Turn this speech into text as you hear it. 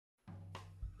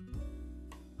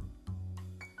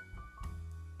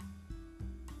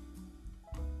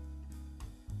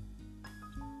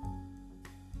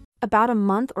About a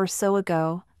month or so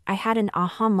ago, I had an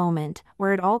aha moment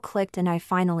where it all clicked and I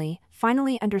finally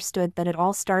understood that it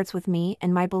all starts with me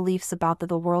and my beliefs about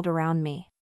the world around me.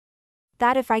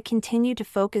 That if I continue to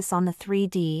focus on the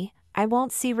 3D, I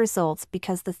won't see results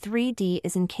because the 3D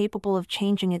is incapable of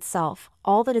changing itself.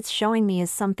 All that it's showing me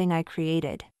is something I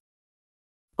created.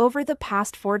 Over the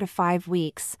past 4 to 5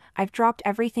 weeks, I've dropped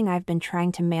everything I've been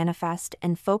trying to manifest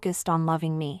and focused on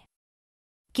loving me.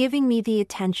 Giving me the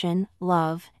attention,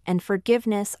 love, and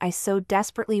forgiveness I so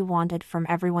desperately wanted from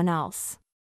everyone else.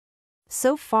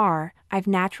 So far, I've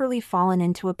naturally fallen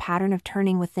into a pattern of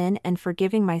turning within and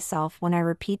forgiving myself when I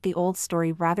repeat the old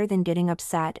story rather than getting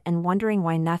upset and wondering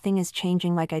why nothing is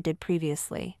changing like I did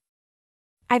previously.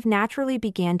 I've naturally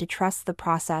began to trust the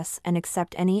process and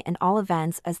accept any and all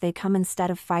events as they come instead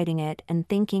of fighting it and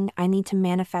thinking I need to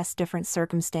manifest different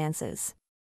circumstances.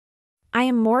 I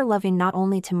am more loving not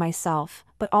only to myself,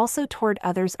 but also toward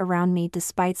others around me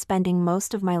despite spending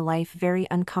most of my life very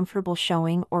uncomfortable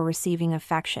showing or receiving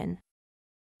affection.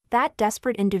 That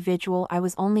desperate individual I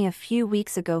was only a few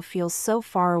weeks ago feels so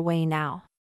far away now.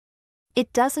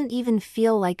 It doesn't even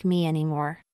feel like me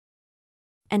anymore.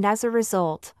 And as a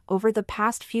result, over the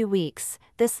past few weeks,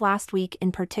 this last week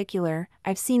in particular,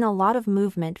 I've seen a lot of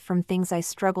movement from things I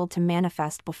struggled to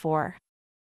manifest before.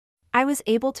 I was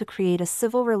able to create a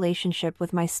civil relationship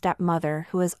with my stepmother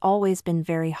who has always been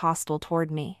very hostile toward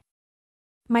me.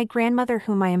 My grandmother,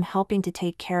 whom I am helping to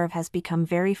take care of, has become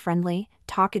very friendly,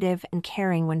 talkative, and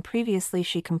caring when previously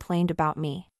she complained about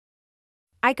me.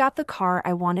 I got the car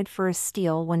I wanted for a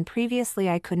steal when previously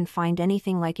I couldn't find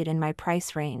anything like it in my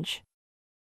price range.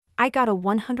 I got a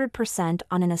 100%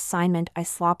 on an assignment I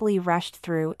sloppily rushed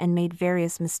through and made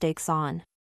various mistakes on.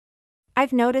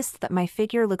 I've noticed that my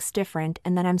figure looks different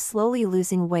and that I'm slowly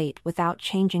losing weight without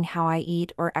changing how I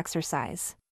eat or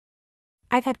exercise.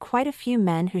 I've had quite a few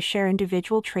men who share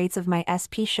individual traits of my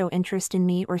SP show interest in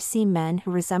me or see men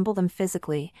who resemble them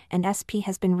physically, and SP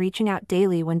has been reaching out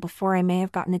daily when before I may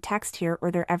have gotten a text here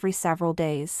or there every several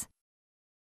days.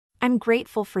 I'm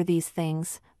grateful for these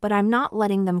things, but I'm not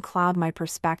letting them cloud my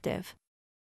perspective.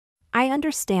 I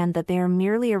understand that they are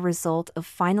merely a result of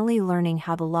finally learning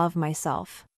how to love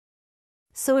myself.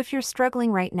 So if you're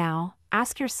struggling right now,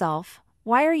 ask yourself,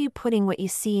 why are you putting what you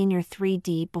see in your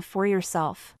 3D before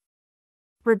yourself?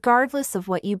 Regardless of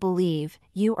what you believe,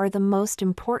 you are the most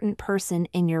important person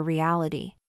in your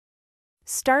reality.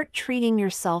 Start treating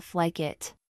yourself like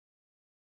it.